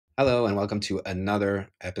Hello and welcome to another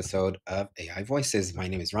episode of AI Voices. My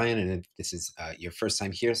name is Ryan, and if this is your first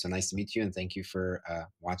time here, so nice to meet you, and thank you for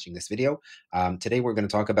watching this video. Today we're going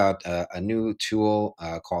to talk about a new tool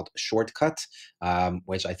called Shortcut,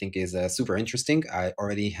 which I think is super interesting. I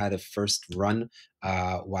already had a first run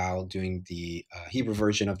while doing the Hebrew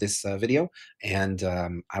version of this video, and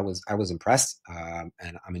I was impressed,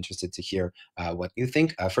 and I'm interested to hear what you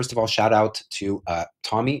think. First of all, shout out to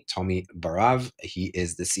Tommy Barav. He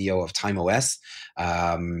is the CEO of TimeOS,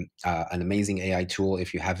 an amazing AI tool.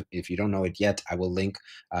 If you don't know it yet, I will link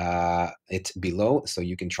it below so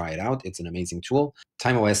you can try it out. It's an amazing tool.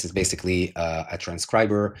 TimeOS is basically a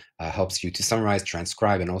transcriber, helps you to summarize,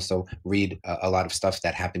 transcribe, and also read a lot of stuff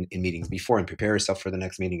that happened in meetings before and prepare yourself for the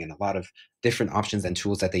next meeting, and a lot of different options and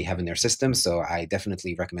tools that they have in their system. So I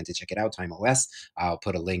definitely recommend to check it out, TimeOS. I'll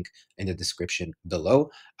put a link in the description below.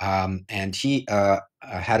 And he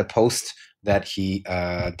had a post that he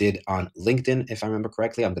did on LinkedIn, if I remember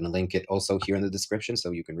correctly. I'm going to link it also here in the description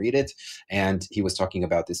so you can read it. And he was talking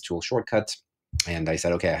about this tool Shortcut. And I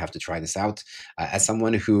said, okay, I have to try this out. As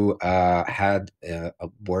someone who had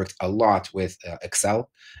worked a lot with Excel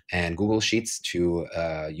and Google Sheets to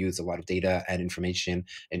use a lot of data and information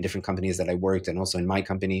in different companies that I worked, and also in my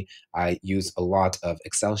company, I use a lot of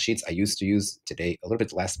Excel sheets. I used to use, today a little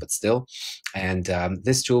bit less, but still. And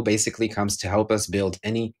this tool basically comes to help us build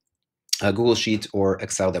any Google Sheet or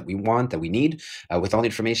Excel that we want, that we need, with all the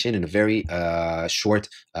information in a very short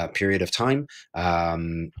period of time.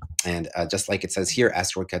 And just like it says here,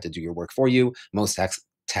 ask Shortcut to do your work for you. Most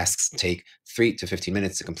tasks take 3 to 15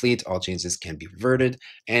 minutes to complete. All changes can be reverted,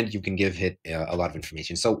 and you can give it a lot of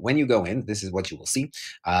information. So when you go in, this is what you will see.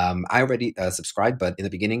 I already subscribed, but in the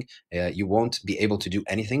beginning, you won't be able to do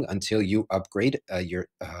anything until you upgrade your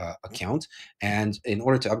account. And in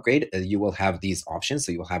order to upgrade, you will have these options.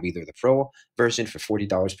 So you will have either the Pro version for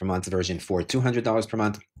 $40 per month, version for $200 per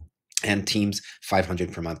month, and Teams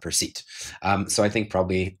 $500 per month per seat. So I think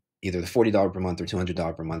probably either the $40 per month or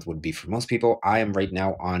 $200 per month would be for most people. I am right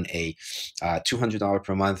now on a $200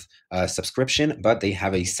 per month subscription, but they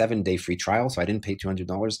have a 7-day free trial. So I didn't pay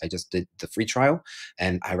 $200. I just did the free trial.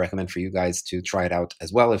 And I recommend for you guys to try it out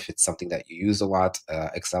as well if it's something that you use a lot,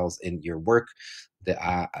 Excel's in your work.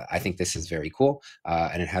 I think this is very cool,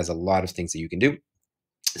 and it has a lot of things that you can do.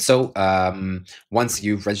 So once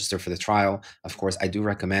you register for the trial, of course, I do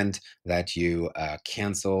recommend that you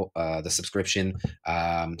cancel the subscription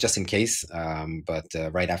just in case, but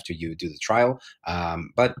right after you do the trial.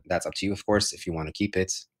 But that's up to you, of course, if you want to keep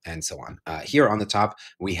it, and so on. Here on the top,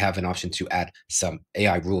 we have an option to add some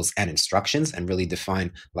AI rules and instructions and really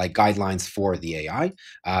define like guidelines for the AI.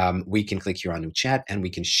 We can click here on new chat, and we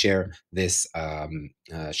can share this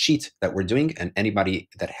sheet that we're doing, and anybody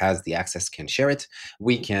that has the access can share it.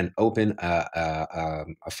 We can open a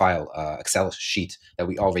file, Excel sheet that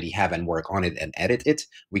we already have, and work on it and edit it.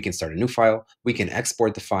 We can start a new file. We can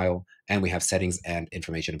export the file, and we have settings and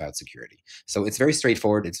information about security. So it's very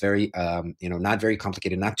straightforward. It's very, not very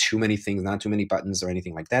complicated, not too many things, not too many buttons or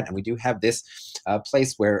anything like that. And we do have this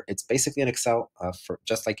place where it's basically an Excel for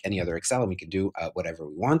just like any other Excel, and we can do whatever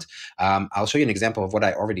we want. I'll show you an example of what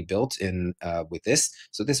I already built in with this.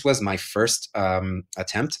 So this was my first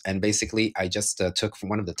attempt, and basically I just took from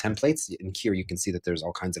one of the templates. In here you can see that there's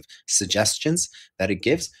all kinds of suggestions that it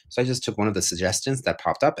gives. So I just took one of the suggestions that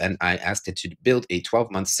popped up, and I asked it to build a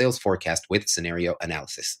 12-month sales forecast with scenario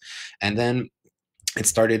analysis. And then it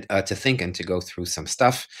started to think and to go through some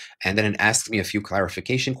stuff. And then it asked me a few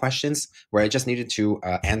clarification questions where I just needed to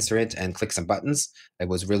answer it and click some buttons. It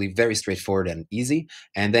was really very straightforward and easy.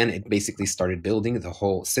 And then it basically started building the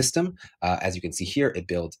whole system. As you can see here, it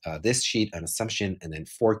built this sheet, an assumption, and then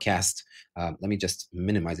forecast. Let me just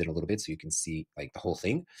minimize it a little bit so you can see like the whole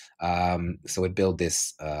thing. So it built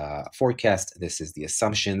this forecast. This is the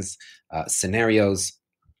assumptions, scenarios.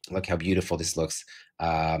 Look how beautiful this looks.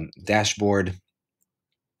 Dashboard.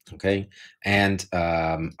 Okay, and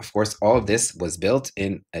of course, all of this was built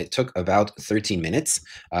in, it took about 13 minutes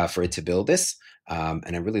for it to build this.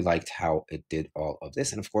 And I really liked how it did all of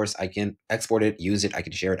this. And of course, I can export it, use it, I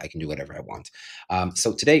can share it, I can do whatever I want.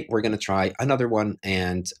 So today we're going to try another one,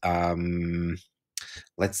 and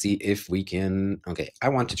let's see if we can. Okay, I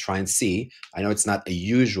want to try and see. I know it's not a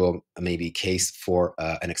usual maybe case for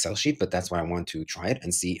an Excel sheet, but that's why I want to try it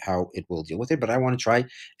and see how it will deal with it. But I want to try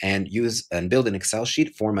and use and build an Excel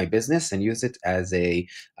sheet for my business and use it as a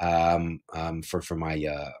for my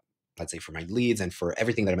let's say for my leads and for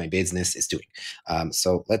everything that my business is doing.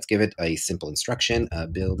 So let's give it a simple instruction.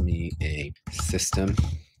 Build me a system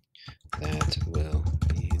that will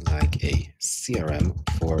be like a CRM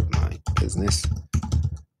for my business.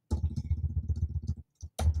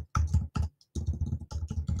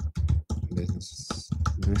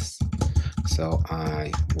 this. So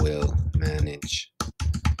I will manage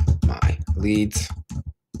my leads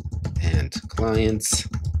and clients,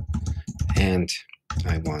 and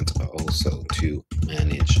I want also to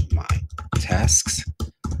manage my tasks,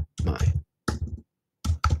 my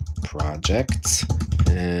projects,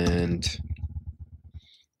 and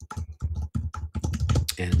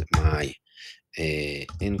my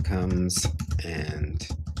incomes and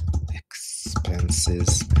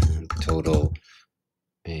expenses and total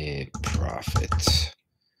profit.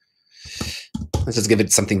 Let's just give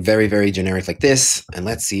it something very, very generic like this, and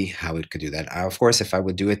let's see how it could do that. Of course, if I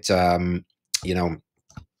would do it, you know,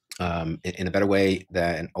 in a better way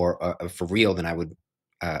than, or for real, then I would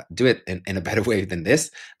do it in a better way than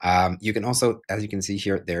this. You can also, as you can see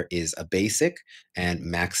here, there is a basic and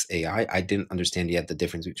max AI. I didn't understand yet the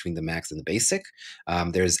difference between the max and the basic.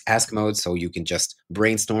 There's ask mode, so you can just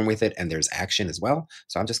brainstorm with it, and there's action as well.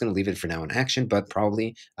 So I'm just going to leave it for now in action, but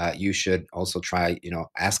probably you should also try,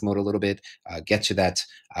 ask mode a little bit, get to that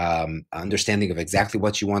understanding of exactly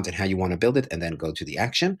what you want and how you want to build it, and then go to the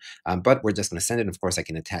action. But we're just going to send it. And of course, I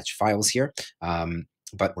can attach files here,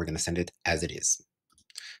 but we're going to send it as it is.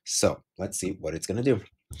 So let's see what it's going to do.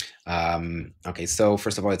 Okay, so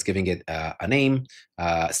first of all, it's giving it a name,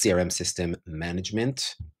 CRM system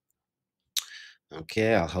management.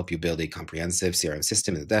 Okay, I'll help you build a comprehensive CRM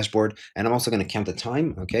system in the dashboard. And I'm also going to count the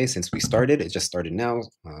time, okay, since we started. It just started now,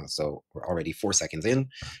 so we're already 4 seconds in,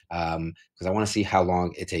 because I want to see how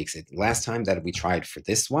long it takes. Last time that we tried for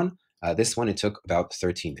this one, it took about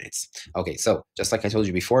 13 minutes. Okay, so just like I told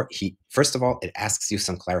you before, first of all, it asks you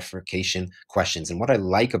some clarification questions. And what I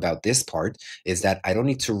like about this part is that I don't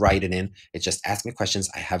need to write it in. It just asks me questions.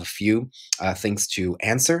 I have a few things to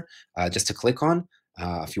answer, just to click on.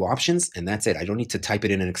 A few options, and that's it. I don't need to type it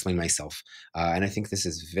in and explain myself. And I think this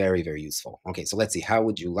is very, very useful. Okay, so let's see. How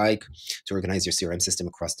would you like to organize your CRM system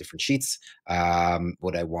across different sheets?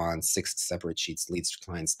 Would I want 6 separate sheets, leads,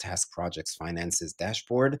 clients, task, projects, finances,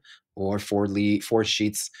 dashboard, or 4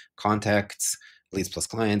 sheets, contacts, leads plus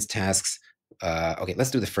clients, tasks? Okay,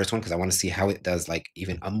 let's do the first one because I want to see how it does, like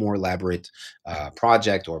even a more elaborate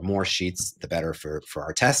project or more sheets, the better for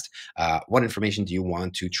our test. What information do you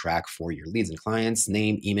want to track for your leads and clients?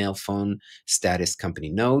 Name, email, phone, status, company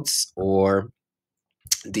notes, or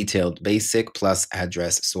detailed basic plus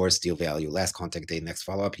address, source, deal value, last contact date, next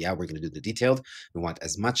follow-up. Yeah, we're going to do the detailed. We want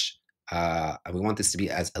as much, we want this to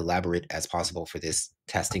be as elaborate as possible for this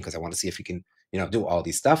testing because I want to see if we can do all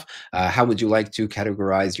these stuff. How would you like to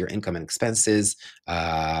categorize your income and expenses?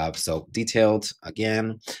 So detailed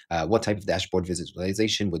again. What type of dashboard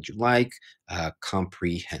visualization would you like?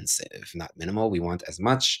 Comprehensive, not minimal. We want as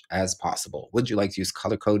much as possible. Would you like to use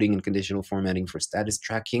color coding and conditional formatting for status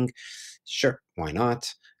tracking? Sure, why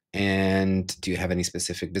not? And do you have any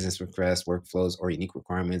specific business requests, workflows, or unique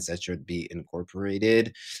requirements that should be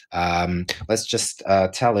incorporated? Let's just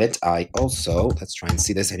tell it. Let's try and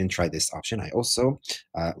see this. I didn't try this option. I also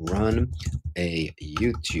run a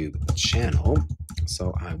YouTube channel.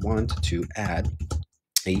 So I want to add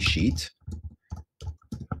a sheet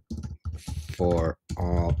for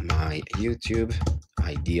all my YouTube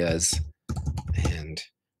ideas and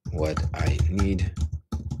what I need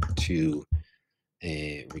to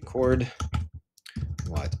record,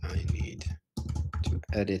 what I need to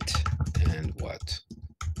edit, and what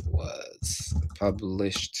was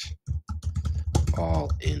published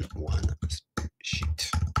all in one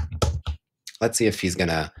sheet. Let's see if he's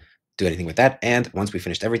gonna do anything with that. And once we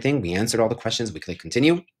finished everything, we answered all the questions, we click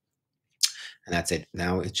continue, and that's it.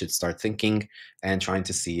 Now it should start thinking and trying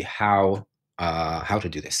to see how to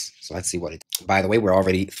do this. So let's see what it. By the way, we're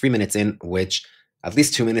already 3 minutes in, which at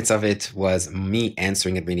least 2 minutes of it was me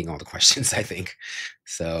answering and reading all the questions, I think.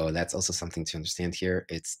 So that's also something to understand here.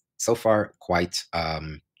 It's so far quite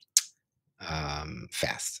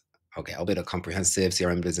fast. Okay, I'll build a comprehensive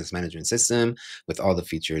CRM business management system with all the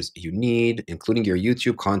features you need, including your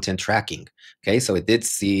YouTube content tracking. Okay, so it did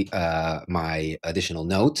see my additional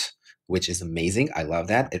note, which is amazing. I love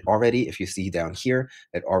that. It already, if you see down here,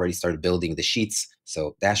 it already started building the sheets.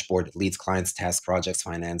 So dashboard, leads, clients, tasks, projects,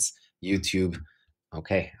 finance, YouTube.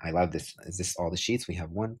 Okay, I love this. Is this all the sheets? We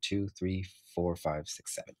have 1, 2, 3, 4, 5,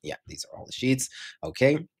 6, 7. Yeah, these are all the sheets.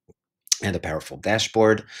 Okay, and a powerful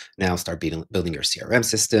dashboard. Now start building your CRM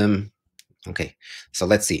system. Okay, so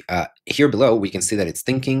let's see. Here below, we can see that it's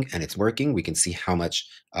thinking and it's working. We can see how much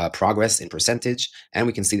progress in percentage, and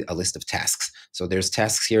we can see a list of tasks. So there's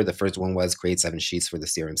tasks here. The first one was create 7 sheets for the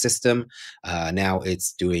CRM system. Now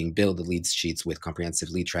it's doing build the leads sheets with comprehensive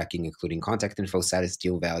lead tracking, including contact info, status,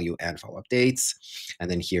 deal value, and follow-up dates. And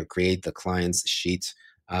then here, create the clients sheet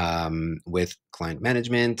with client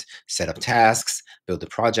management, set up tasks, build the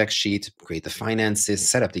project sheet, create the finances,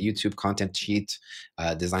 set up the YouTube content sheet,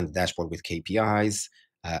 design the dashboard with KPIs,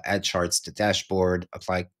 add charts to dashboard,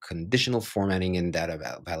 apply conditional formatting and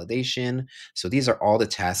data validation. So these are all the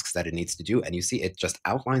tasks that it needs to do. And you see, it just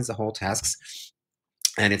outlines the whole tasks,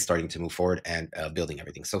 and it's starting to move forward and building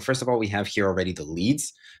everything. So first of all, we have here already the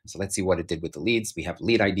leads. So let's see what it did with the leads. We have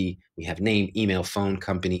lead ID, we have name, email, phone,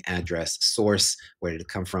 company, address, source, where did it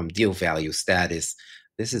come from, deal value, status.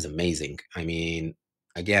 This is amazing. I mean,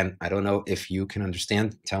 again, I don't know if you can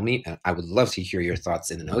understand, tell me. I would love to hear your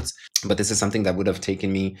thoughts in the notes, but this is something that would have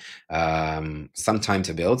taken me some time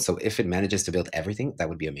to build. So if it manages to build everything, that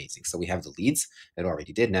would be amazing. So we have the leads, it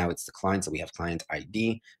already did. Now it's the client. So we have client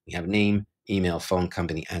ID, we have name, email, phone,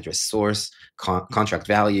 company, address, source, contract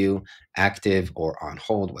value, active or on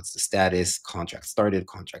hold, what's the status, contract started,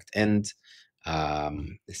 contract end.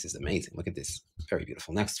 This is amazing. Look at this. Very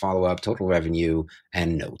beautiful. Next follow-up, total revenue,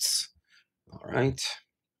 and notes. All right.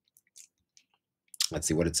 Let's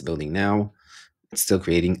see what it's building now. It's still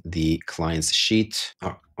creating the client's sheet.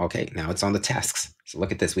 Oh, okay, now it's on the tasks. So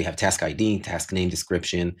look at this. We have task ID, task name,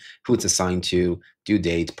 description, who it's assigned to, due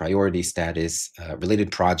date, priority status,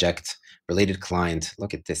 related project, related client.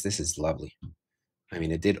 Look at this. This is lovely. I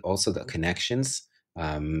mean, it did also the connections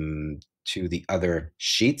to the other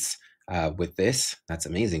sheets with this. That's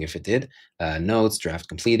amazing if it did. Notes, draft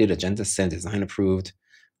completed, agenda sent, design approved.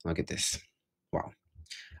 Look at this. Wow.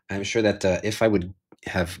 I'm sure that if I would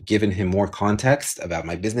have given him more context about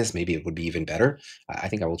my business, maybe it would be even better. I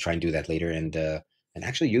think I will try and do that later and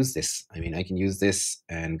actually use this. I mean, I can use this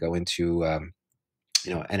and go into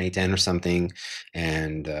NA10 or something,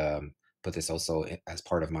 and put this also as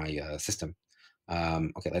part of my system.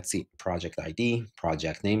 Okay, let's see. Project ID,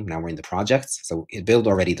 project name. Now we're in the projects. So it built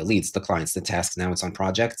already the leads, the clients, the tasks. Now it's on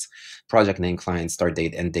projects. Project name, client, start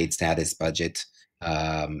date, end date, status, budget,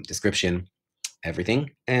 description,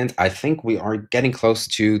 everything. And I think we are getting close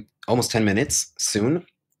to almost 10 minutes soon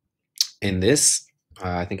in this.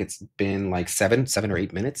 I think it's been like 7 or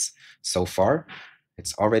 8 minutes so far.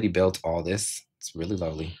 It's already built all this. It's really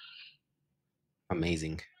lovely.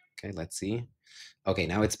 Amazing. Okay, let's see. Okay,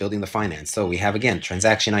 now it's building the finance. So we have, again,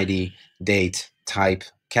 transaction ID, date, type,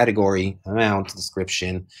 category, amount,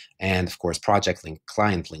 description, and of course, project link,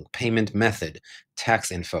 client link, payment method,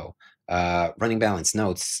 tax info, running balance,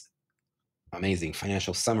 notes. Amazing.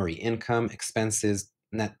 Financial summary, income, expenses,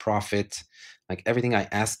 net profit, like everything I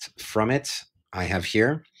asked from it, I have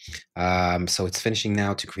here. So it's finishing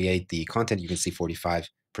now to create the content. You can see 45%,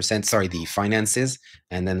 sorry, the finances.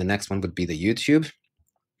 And then the next one would be the YouTube.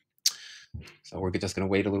 So we're just going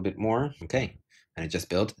to wait a little bit more. Okay. And it just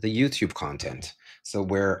built the YouTube content. So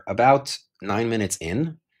we're about 9 minutes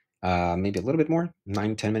in, maybe a little bit more,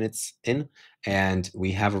 9-10 minutes in, and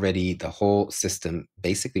we have already the whole system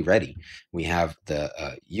basically ready. We have the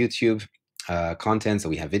YouTube content. So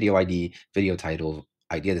we have video ID, video title,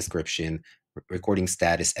 idea description, recording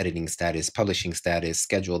status, editing status, publishing status,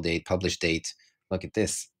 schedule date, publish date. Look at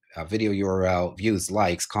this. Video URL, views,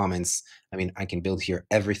 likes, comments. I mean, I can build here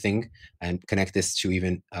everything and connect this to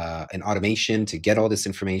even an automation to get all this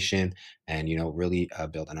information and really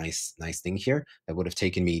build a nice thing here that would have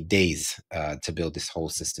taken me days to build this whole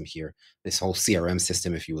system here, this whole CRM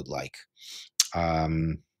system, if you would like.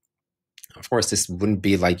 Of course, this wouldn't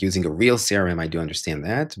be like using a real CRM. I do understand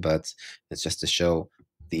that, but it's just to show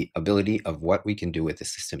the ability of what we can do with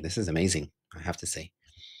this system. This is amazing, I have to say.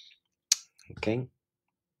 Okay.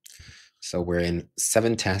 So we're in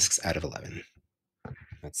 7 tasks out of 11.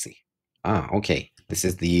 Let's see. Okay. This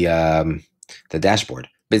is the dashboard,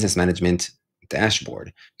 business management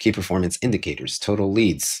dashboard, key performance indicators, total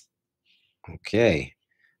leads. Okay.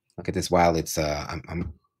 Look at this. While it's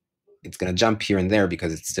it's going to jump here and there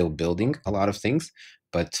because it's still building a lot of things,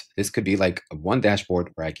 but this could be like one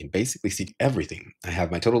dashboard where I can basically see everything. I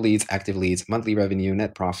have my total leads, active leads, monthly revenue,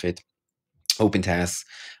 net profit, open tasks,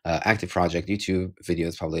 active project, YouTube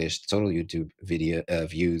videos published, total YouTube video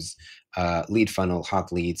views, lead funnel,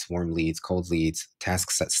 hot leads, warm leads, cold leads, task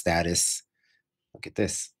set status. Look at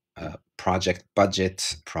this. Project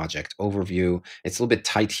budget, project overview. It's a little bit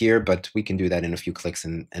tight here, but we can do that in a few clicks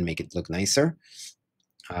and make it look nicer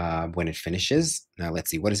when it finishes. Now let's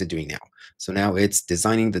see, what is it doing now? So now it's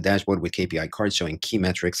designing the dashboard with KPI cards showing key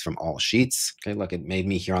metrics from all sheets. Okay, look, it made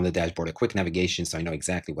me here on the dashboard a quick navigation so I know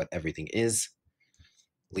exactly what everything is.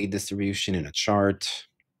 Lead distribution in a chart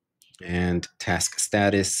and task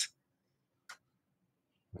status.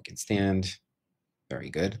 I can stand. Very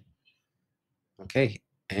good. Okay,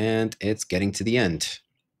 and it's getting to the end.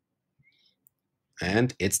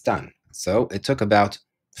 And it's done. So it took about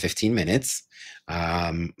 15 minutes,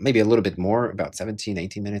 maybe a little bit more, about 17,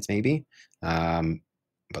 18 minutes maybe.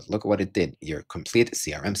 But look what it did. Your complete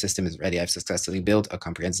CRM system is ready. I've successfully built a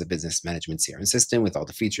comprehensive business management CRM system with all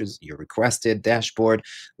the features you requested: dashboard,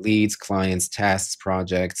 leads, clients, tasks,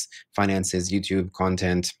 projects, finances, YouTube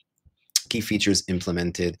content, key features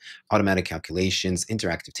implemented, automatic calculations,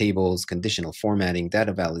 interactive tables, conditional formatting,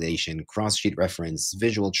 data validation, cross-sheet reference,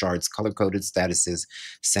 visual charts, color-coded statuses,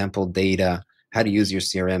 sample data, how to use your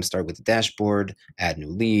CRM. Start with the dashboard, add new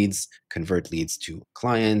leads, convert leads to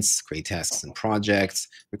clients, create tasks and projects,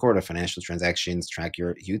 record our financial transactions, track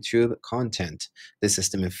your YouTube content. This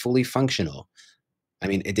system is fully functional. I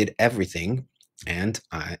mean, it did everything, and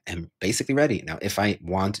I am basically ready. Now, if I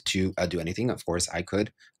want to do anything, of course, I could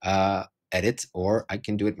edit, or I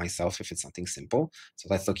can do it myself if it's something simple. So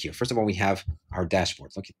let's look here. First of all, we have our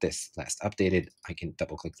dashboard. Look at this, last updated. I can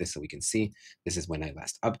double click this so we can see. This is when I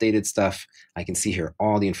last updated stuff. I can see here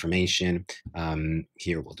all the information.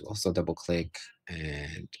 Here we'll do also double click,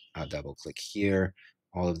 and I'll double click here.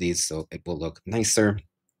 All of these, so it will look nicer.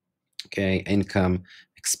 Okay, income,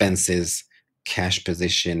 expenses, cash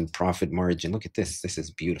position, profit margin. Look at this. This is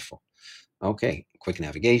beautiful. Okay, quick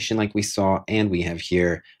navigation like we saw, and we have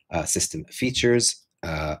here system features,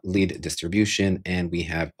 lead distribution, and we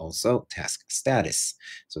have also task status.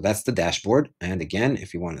 So that's the dashboard. And again,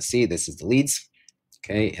 if you want to see, this is the leads.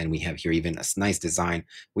 Okay, and we have here even a nice design.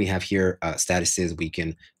 We have here statuses. We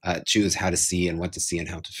can choose how to see and what to see and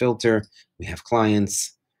how to filter. We have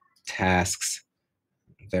clients, tasks,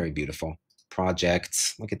 very beautiful.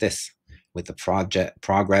 Projects, look at this, with the project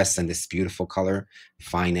progress and this beautiful color.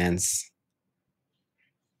 Finance,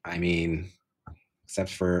 I mean, except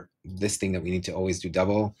for this thing that we need to always do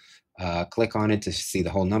double click on it to see the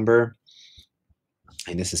whole number.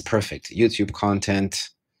 And this is perfect. YouTube content,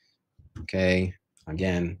 okay,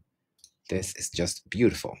 again, this is just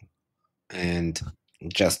beautiful. And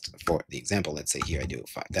just for the example, let's say here I do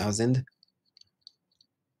 5,000.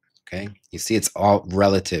 Okay, you see it's all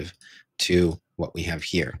relative to what we have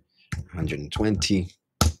here. 120,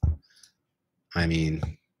 I mean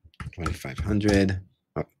 2,500.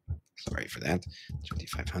 Oh, sorry for that.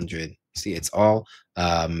 2,500. See, it's all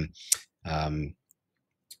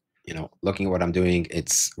looking at what I'm doing,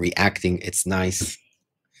 it's reacting, it's nice,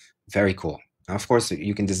 very cool. Now, of course,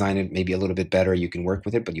 you can design it maybe a little bit better, you can work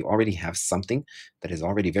with it, but you already have something that is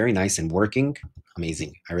already very nice and working.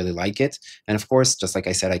 Amazing. I really like it. And of course, just like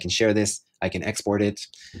I said, I can share this, I can export it.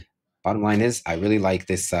 Bottom line is, I really like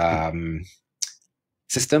this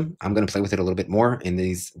system. I'm going to play with it a little bit more in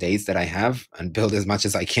these days that I have and build as much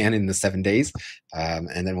as I can in the 7 days.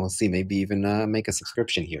 And then we'll see, maybe even make a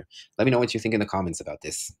subscription here. Let me know what you think in the comments about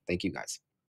this. Thank you, guys.